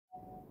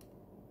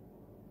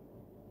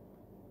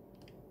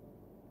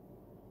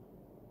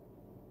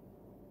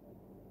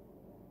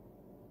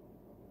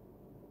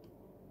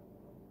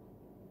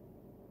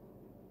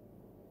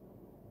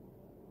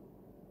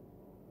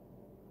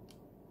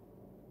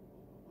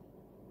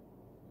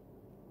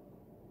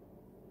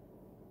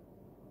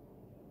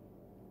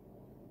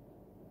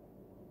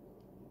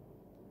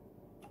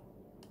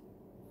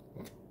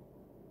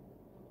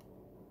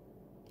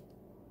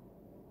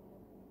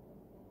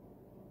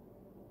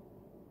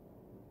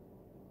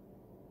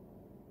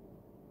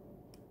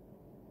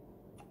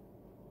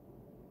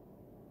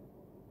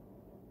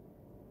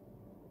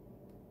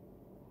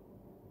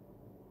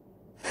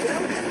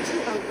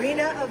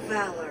Arena of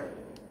Valor.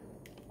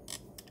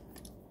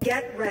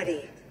 Get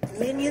ready.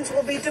 Minions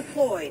will be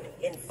deployed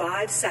in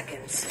 5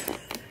 seconds.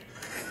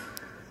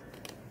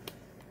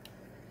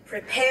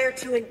 Prepare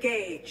to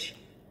engage.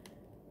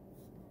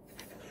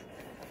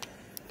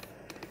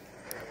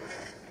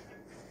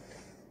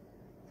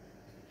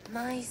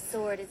 My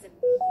sword is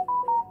imbued with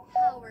the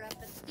power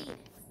of the phoenix.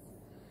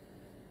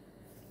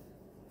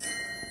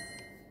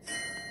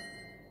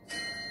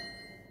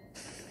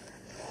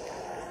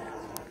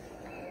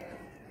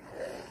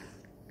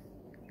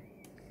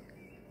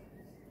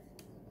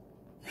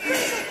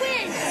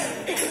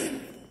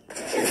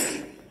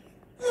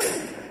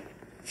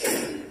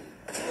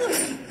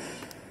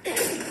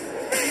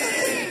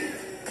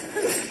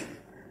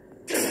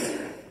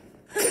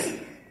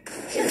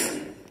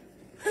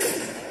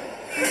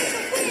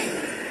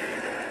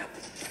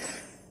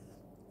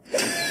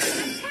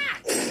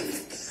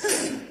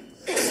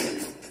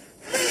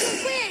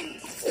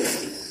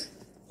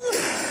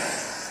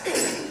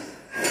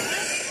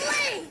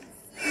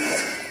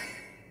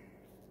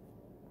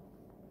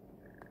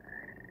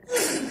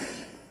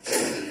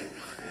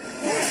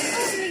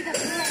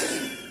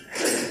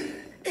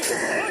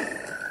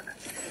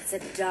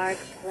 It's a dark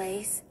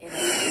place in a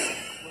dark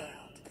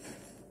world.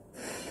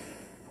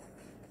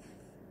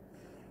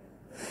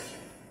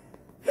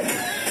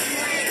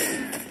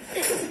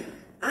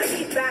 I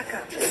need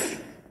backup.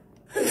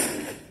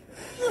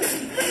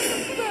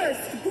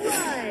 First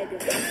blood!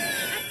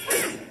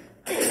 Attack!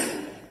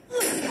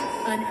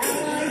 An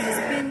ally has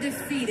been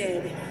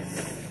defeated.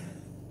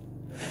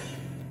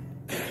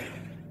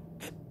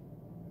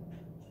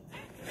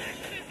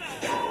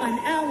 An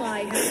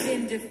ally has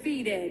been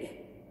defeated.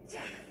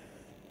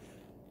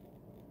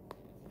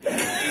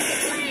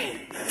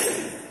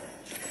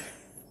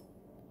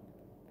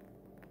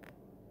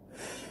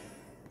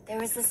 There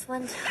was this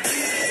one time I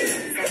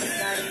was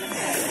guarding the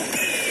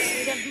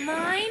house of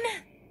mine.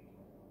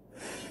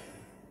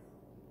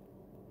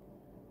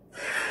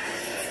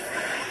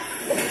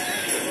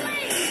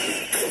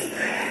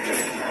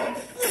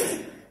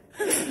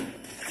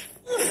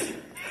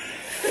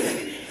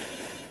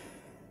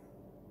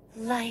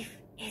 Life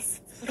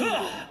is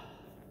fleeting.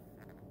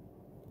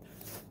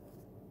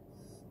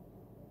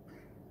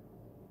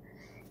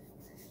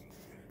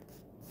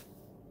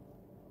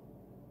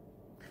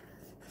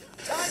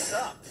 Time's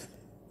up.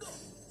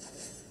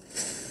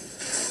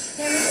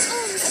 There is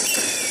only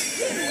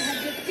you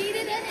have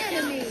defeated an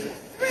enemy.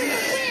 Through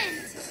the wind.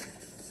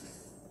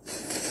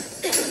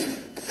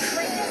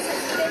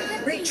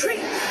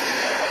 Retreat!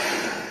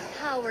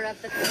 Power of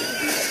the phoenix.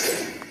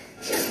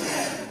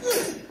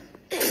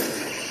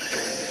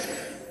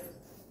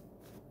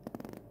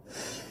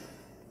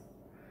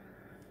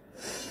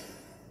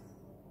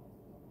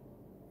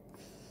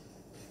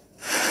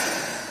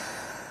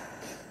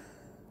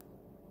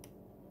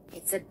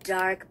 It's a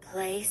dark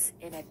place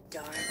in a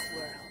dark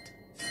world.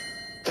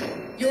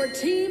 Your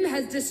team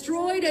has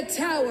destroyed a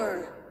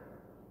tower.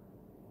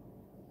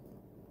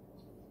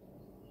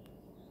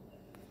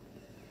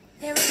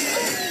 There is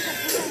only the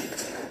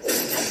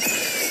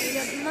blade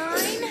of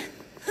mine.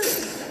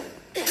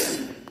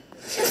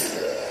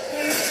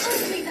 There is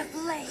only the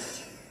blade.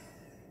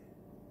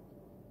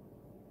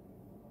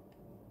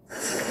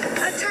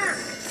 Attack!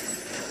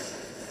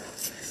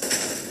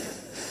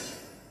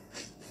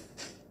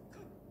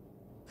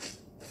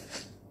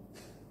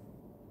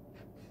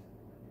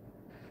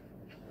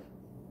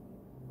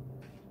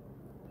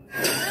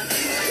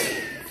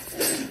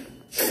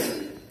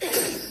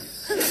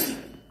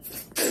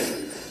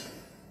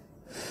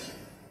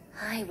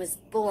 I was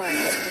born to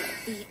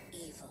defeat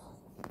evil.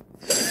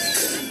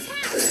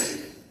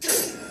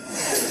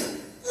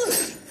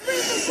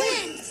 Through the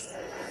wind!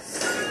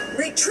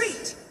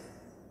 Retreat!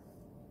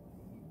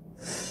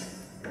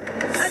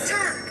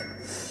 Attack!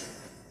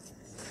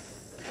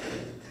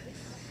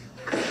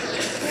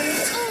 There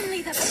is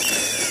only the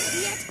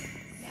yet.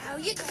 Now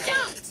you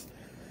don't!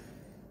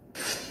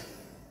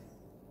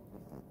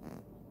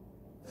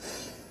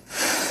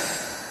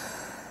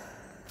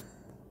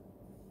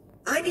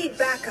 I need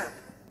backup.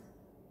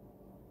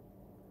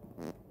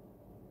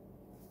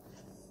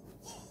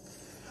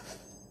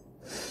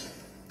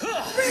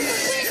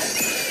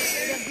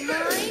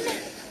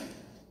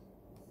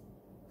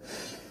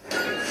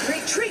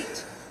 Retreat!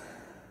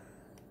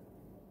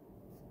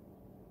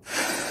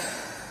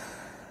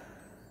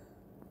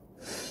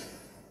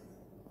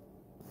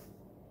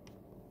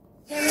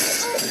 There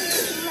is only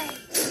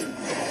the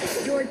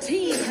blade. Your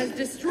team has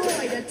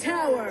destroyed a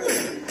tower.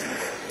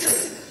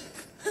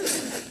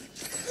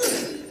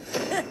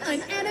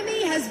 An enemy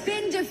has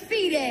been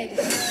defeated.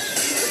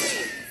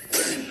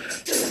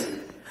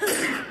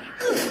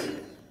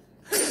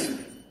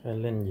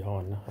เล่นย้อ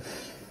นนะครับ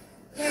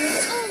There is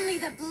only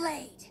the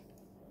blade.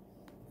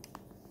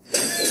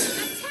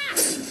 Attack!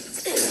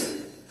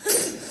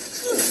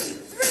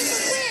 Through the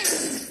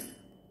wind!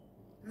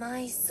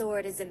 My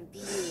sword is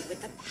imbued with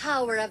the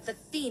power of the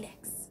phoenix.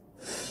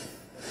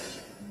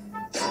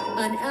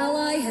 An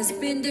ally has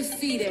been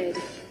defeated.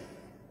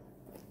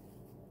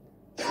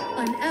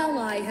 An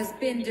ally has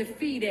been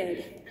defeated.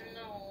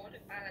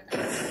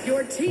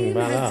 Your team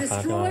Ba has la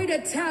destroyed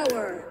a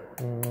tower.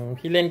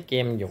 พี่เล่นเก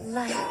มอยู่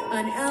Life.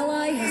 An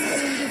ally has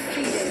been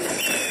defeated.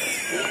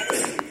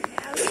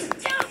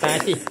 ตาย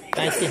สิต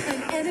ายสิ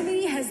An enemy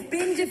has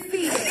been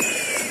defeated.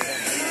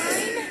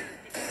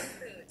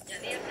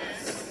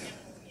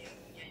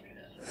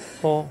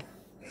 โอ้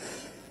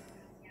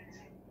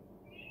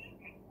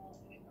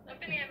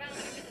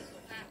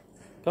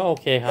ก็โอ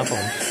เคครับผ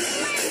ม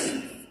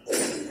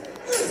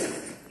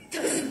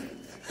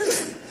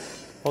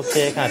โอเค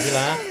ค่ะที่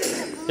รัก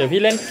เดี๋ยว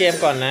พี่เล่นเกม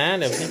ก่อนนะ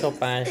เดี๋ยวพี่โทร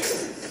ไป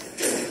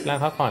ล้าง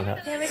พักผ่อนครับ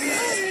There is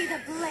only the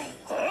blade.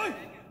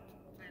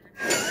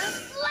 The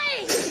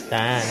flame.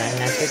 จ้าน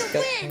ะจุ๊บ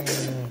จุ๊บ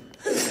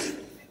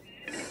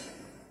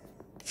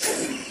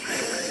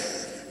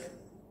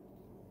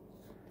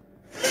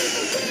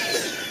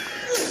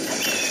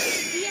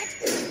Yet,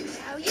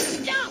 now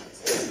you don't.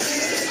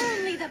 There is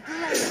only the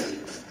blade.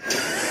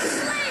 The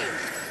flame.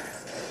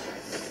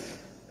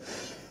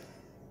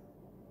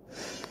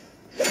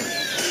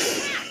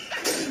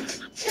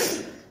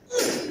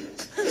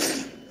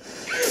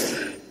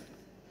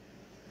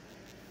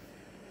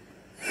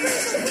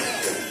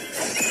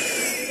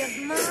 Blade of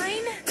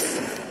mine.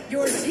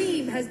 Your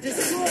team has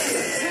destroyed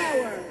a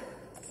tower.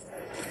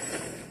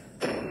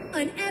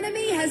 An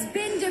enemy has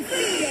been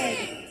defeated.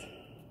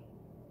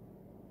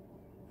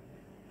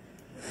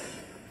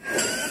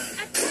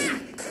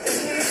 Attack.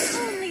 There is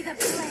only the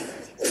blade.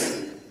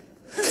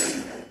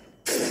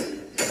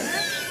 The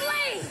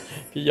flame.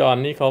 พี่ยอน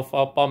นี่เขาเฝ้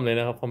าป้อมเลย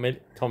นะครับเขา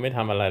ไม่ท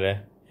ำอะไรเลย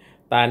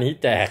ตานี้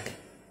แจก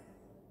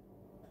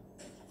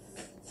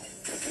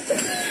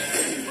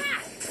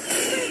Attack.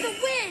 Through the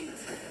wind.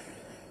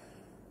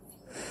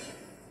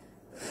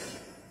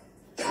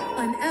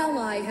 An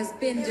ally has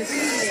been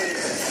defeated.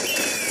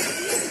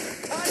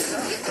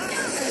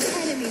 An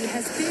enemy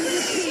has been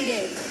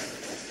defeated.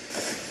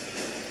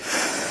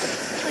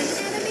 An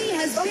enemy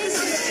has been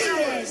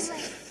defeated.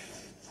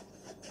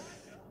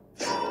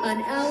 An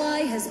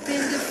ally has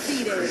been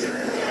defeated.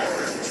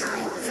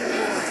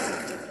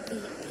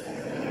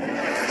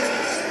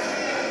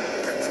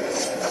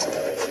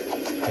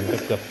 ผมจะ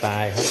เกือบตา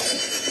ยครับ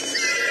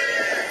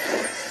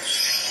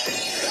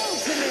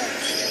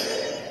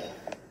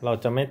เรา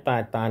จะไม่ตา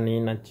ยตานี้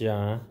นะจ๊ะ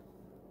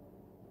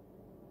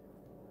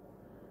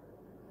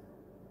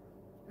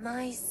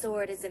My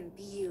sword is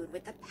imbued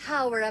with the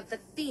power of the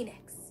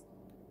phoenix.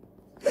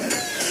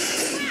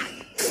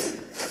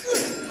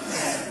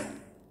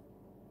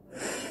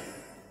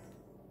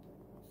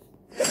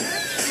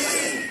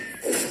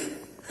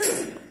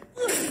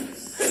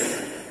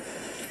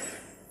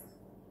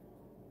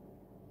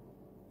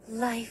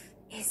 Life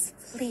is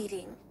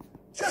fleeting.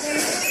 There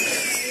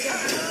is a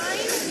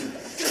mine.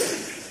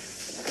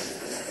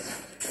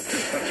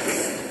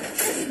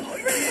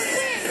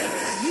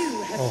 You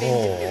have Oh.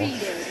 been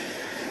defeated.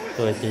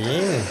 ตัวจริ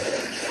ง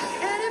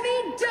Enemy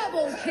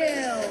double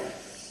kill.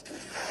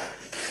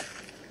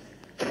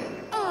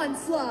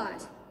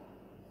 Onslaught.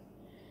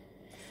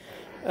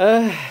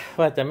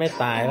 ว่าจะไม่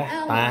ตายแล้ว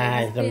ตาย Ally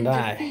has จน been ไ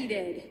ด้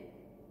defeated.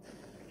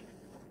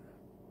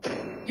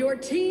 Your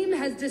team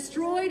has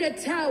destroyed a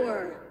tower.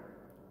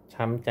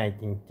 ช้ำใจ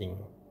จริง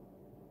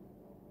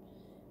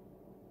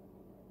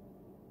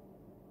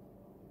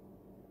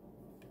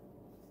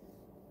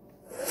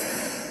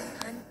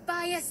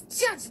Unbiased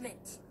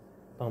judgment.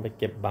 ๆ ต้องไป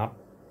เก็บบัฟ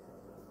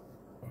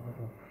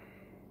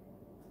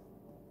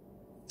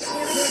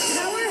The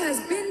tower has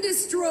been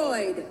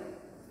destroyed.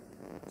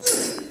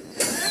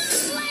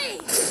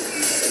 Flame.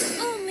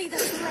 Only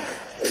the blade.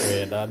 เว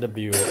ท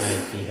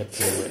WITH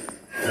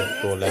เวท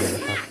โกแลมน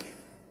ะครับ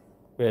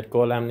เวทโก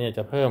แลมเนี่ยจ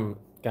ะเพิ่ม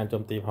การโจ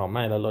มตีเผาไห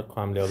ม้และลดคว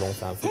ามเร็วลง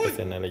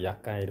 30% ในระยะ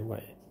ใกล้ด้ว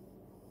ย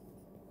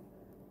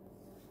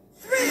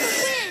Through the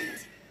wind.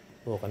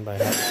 บวกกันไป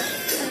ครับ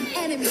An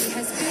enemy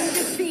has been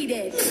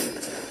defeated.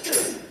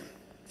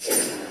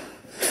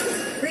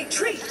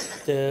 Retreat.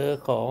 เจอ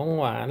ของ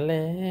หวานแ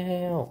ล้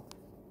ว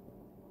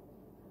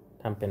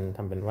ทำ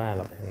เป็นว่าเ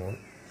ราไปทางนู้น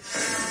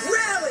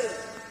Rally.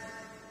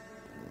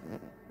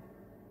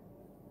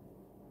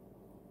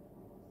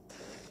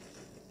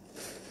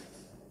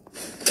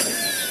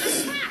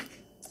 Attack.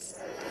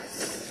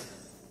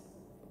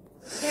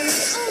 There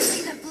is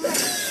only the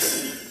blade.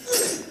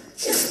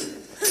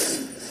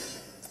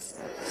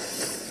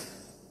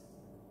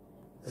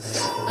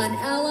 An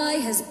ally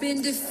has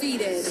been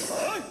defeated.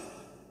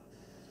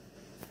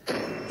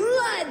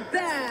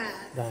 Bloodbath.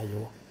 ได้อ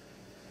ยู่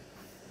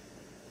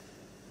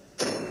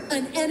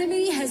An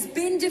enemy has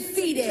been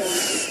defeated.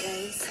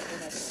 Place in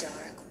a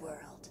dark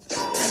world.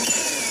 An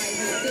ally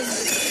has been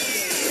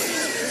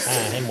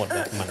defeated. ให้หมดแบ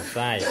บหมั่นไ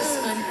ส้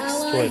An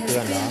allyช่วย has เพื่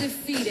อนเหรอ been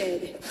defeated.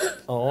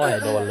 โอ้ย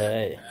โดนเล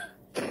ย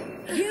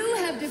You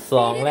have ส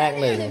อง defeated แรก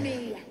an หนึ่ง enemy.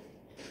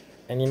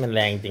 อันนี้มันแร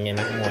งจริงไง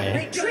นักมวย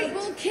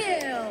Double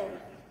kill.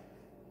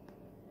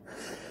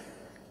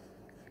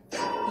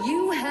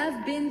 You have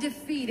been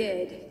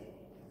defeated.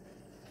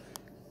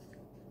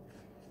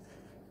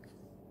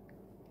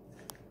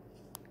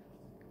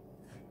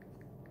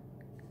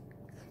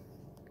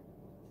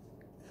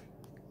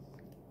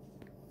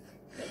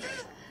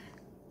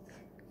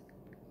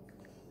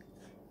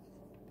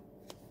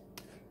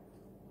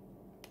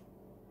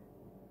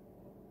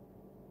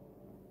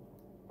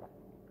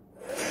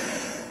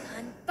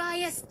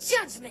 Unbiased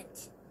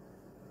judgment.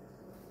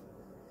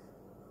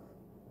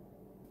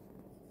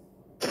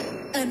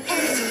 An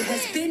enemy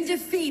has been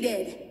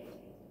defeated.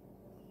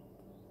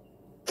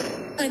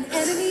 An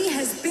enemy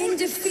has been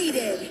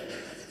defeated.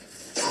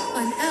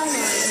 An ally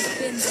has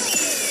been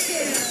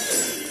defeated.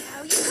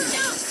 How you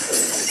jump?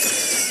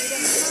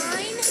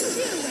 Mine.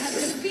 You have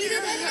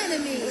defeated an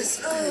enemy.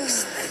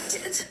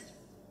 Unexpected.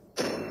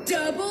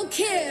 Double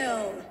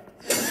kill.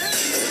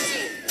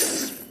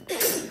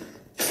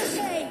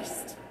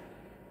 Taste.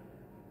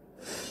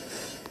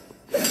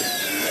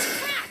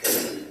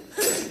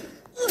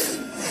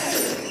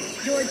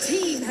 Your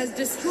team has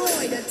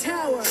destroyed a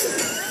tower.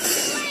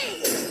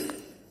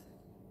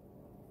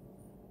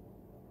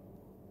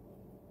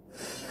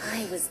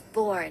 I was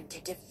born to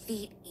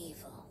defeat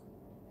evil.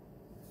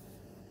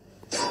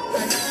 An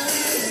ally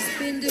has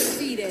been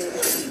defeated.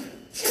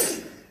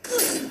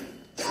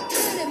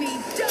 Enemy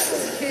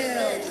double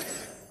kill.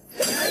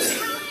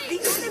 The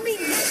enemy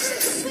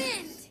nexus.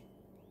 Wind.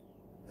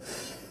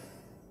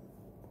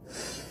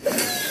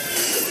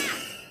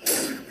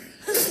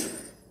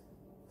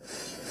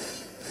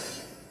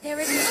 There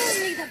is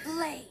only the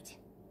blade.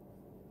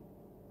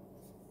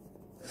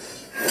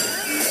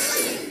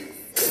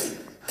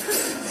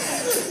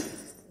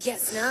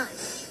 Guess not.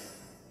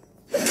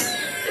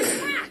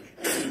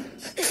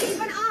 Keep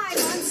an eye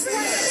on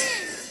Slayer.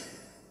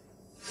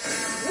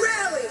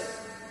 Rally.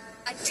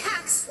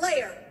 Attack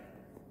Slayer.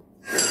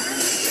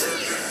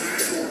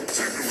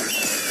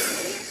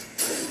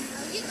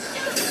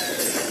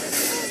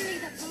 Only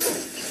the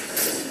blade.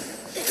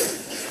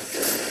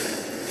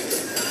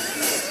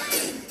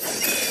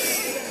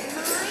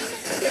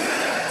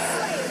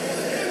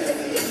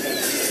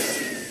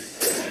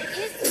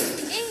 His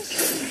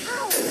ancient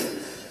power.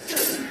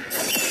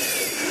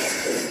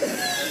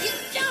 You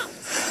jump.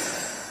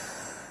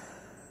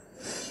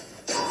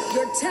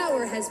 Your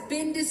tower has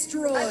been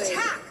destroyed.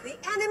 Attack the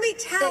enemy The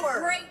tower.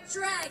 great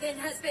dragon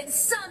has been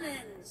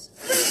summoned.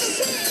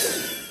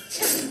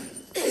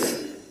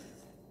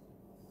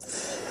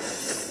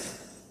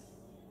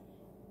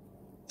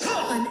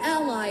 An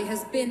ally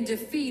has been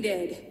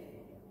defeated.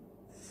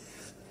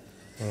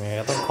 ยังไง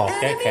ก็ต้องขอ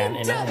แก้แค้นไ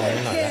อ้นักมวย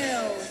นี่หน่อยนะ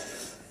kill.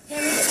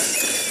 There is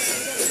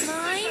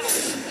mine.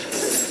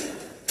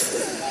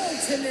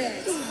 Ultimate.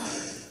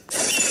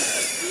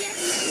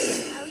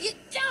 How you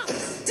jump.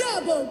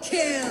 Double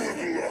kill.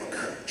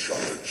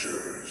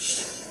 Challengers.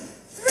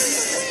 Through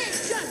the wind.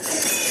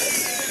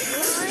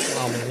 Mine. เอ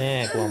ามึงแน่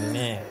กลัวมึงแ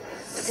น่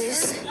This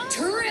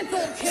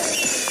Triple kill.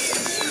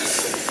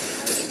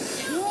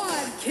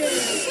 Quad kill.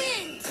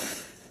 wind.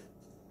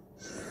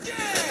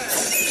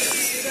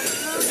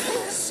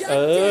 เอ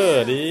อ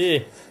ดี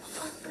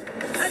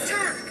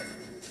Attack.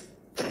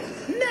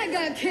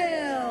 Mega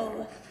kill.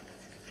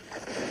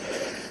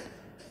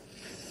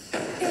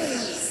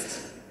 Ace.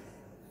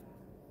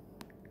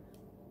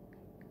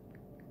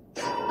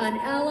 An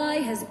ally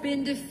has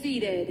been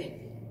defeated.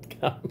 ค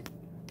รับ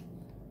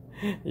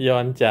ยอ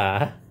นจ๋า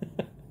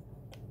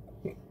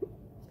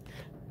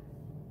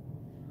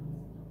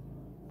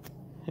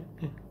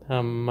ท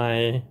ำไม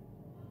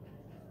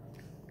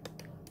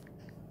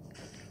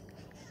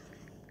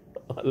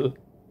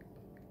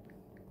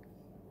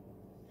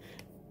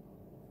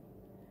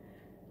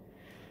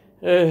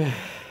เออ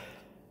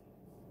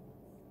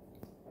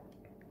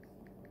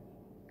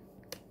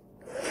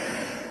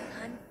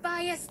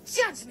Unbiased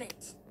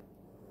judgment.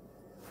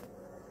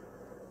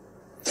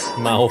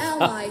 เมา An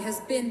ally has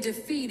been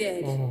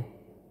defeated.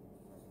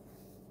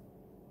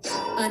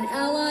 An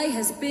ally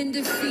has been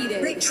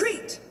defeated.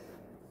 Retreat.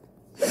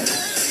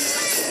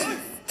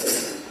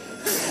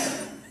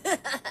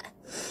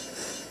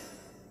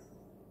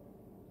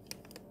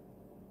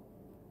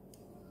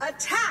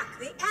 Attack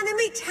the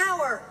enemy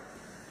tower.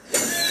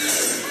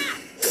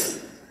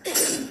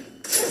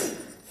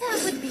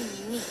 That would be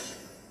me.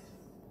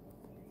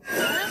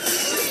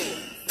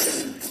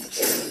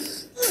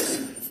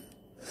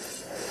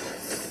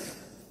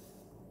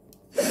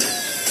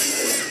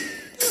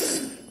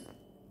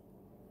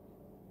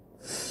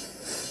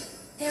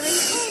 There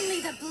is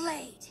only the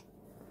blade.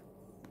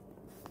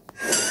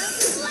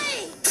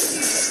 Blade!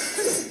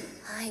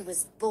 I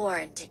was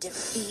born to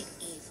defeat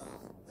evil.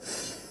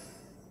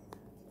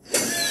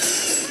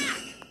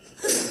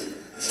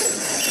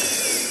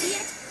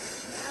 Yet,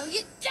 now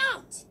you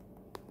don't!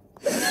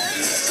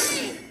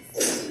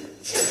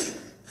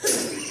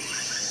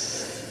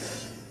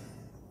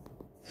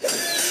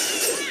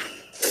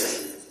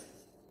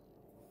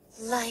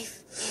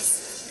 Life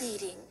is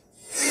fleeting.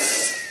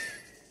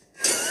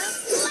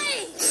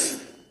 Blade!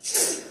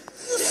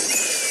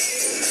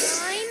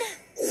 Mine?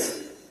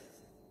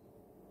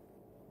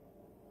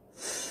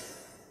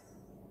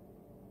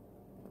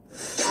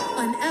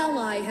 An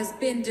ally has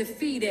been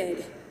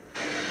defeated.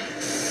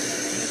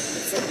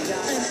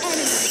 An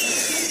enemy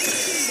has been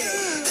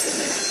defeated.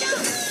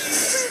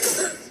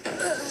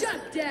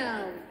 Shut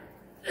down.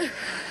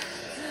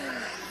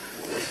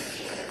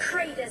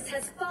 Kratos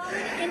has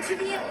fallen into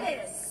the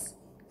abyss.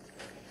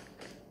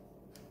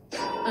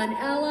 An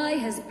ally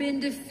has been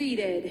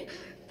defeated.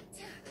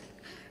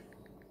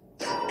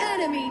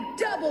 Enemy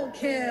double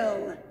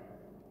kill.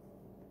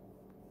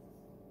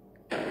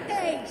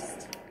 Ace.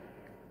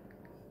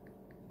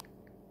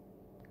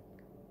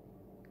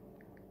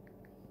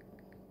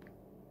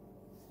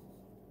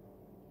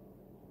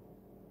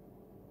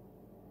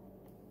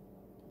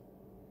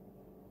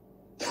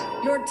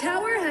 Your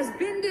tower has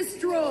been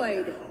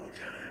destroyed.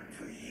 Time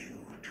for you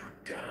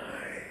to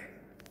die.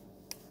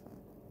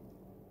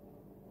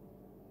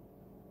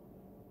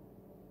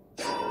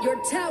 Your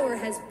tower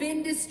has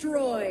been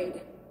destroyed.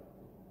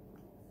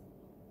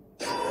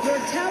 Your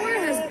tower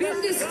has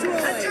been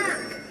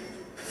destroyed.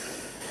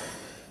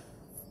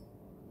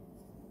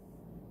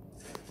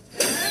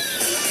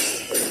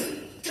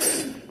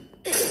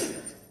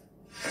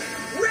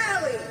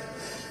 Rally!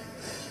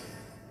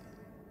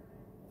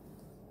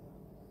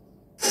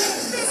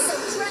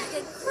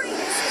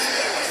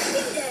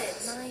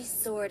 My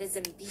sword is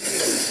imbued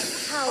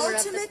with the power of the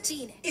Ultimate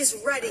phoenix. is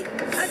ready.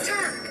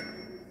 Attack!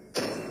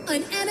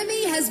 An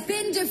enemy has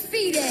been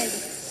defeated.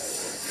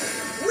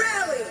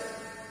 Rally!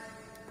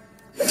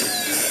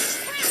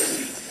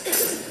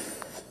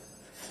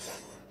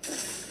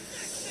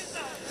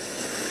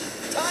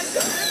 Time's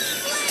up.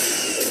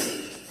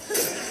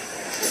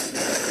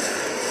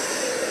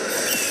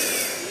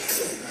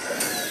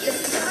 The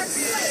Dark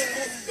Slayer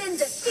has been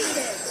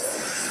defeated.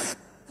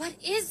 What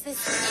is this?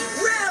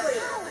 Rally!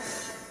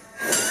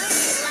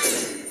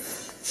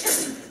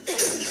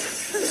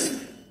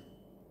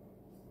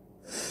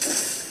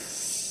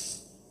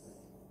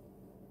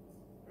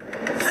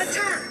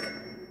 Attack!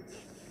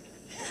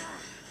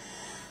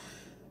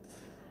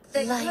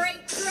 The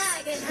great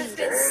dragon has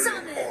been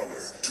summoned.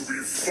 To be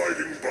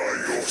fighting by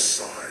your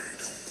side.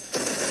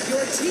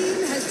 Your team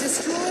has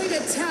destroyed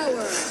a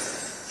tower.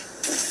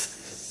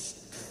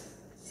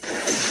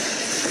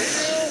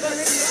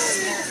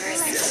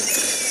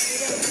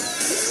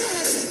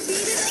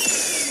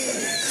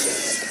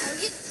 How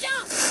you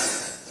jump?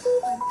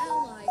 An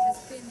ally has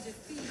been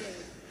defeated.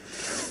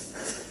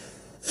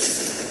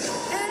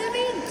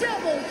 Enemy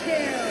double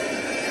kill.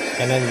 แ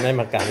ค่นั้นไม่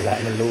มากันละ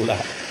มันรู้ละ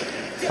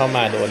เข้าม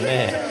าโดนแน่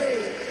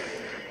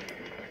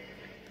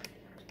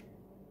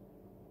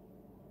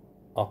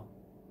อ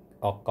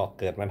อกเกาะ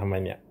เกิดมาทำไม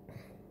เนี่ย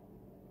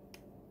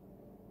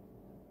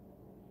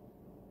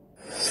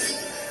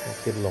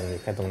ขึ้นลงอยู่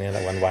แค่ตรงนี้แหล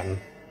ะวัน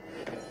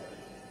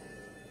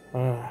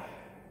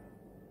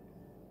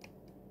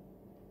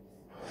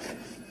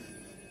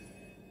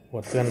ป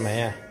วดเพื่อนไหม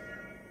อ่ะ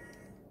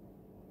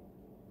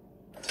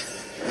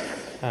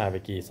ฆ่าไป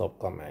กี่ศพ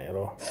ก่อนไหมโร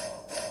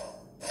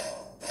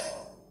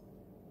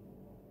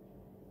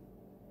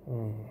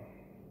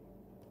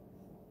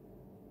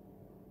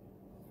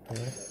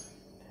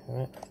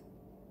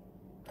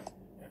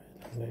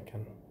ทำได้กั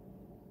น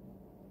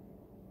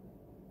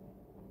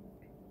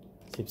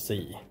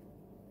14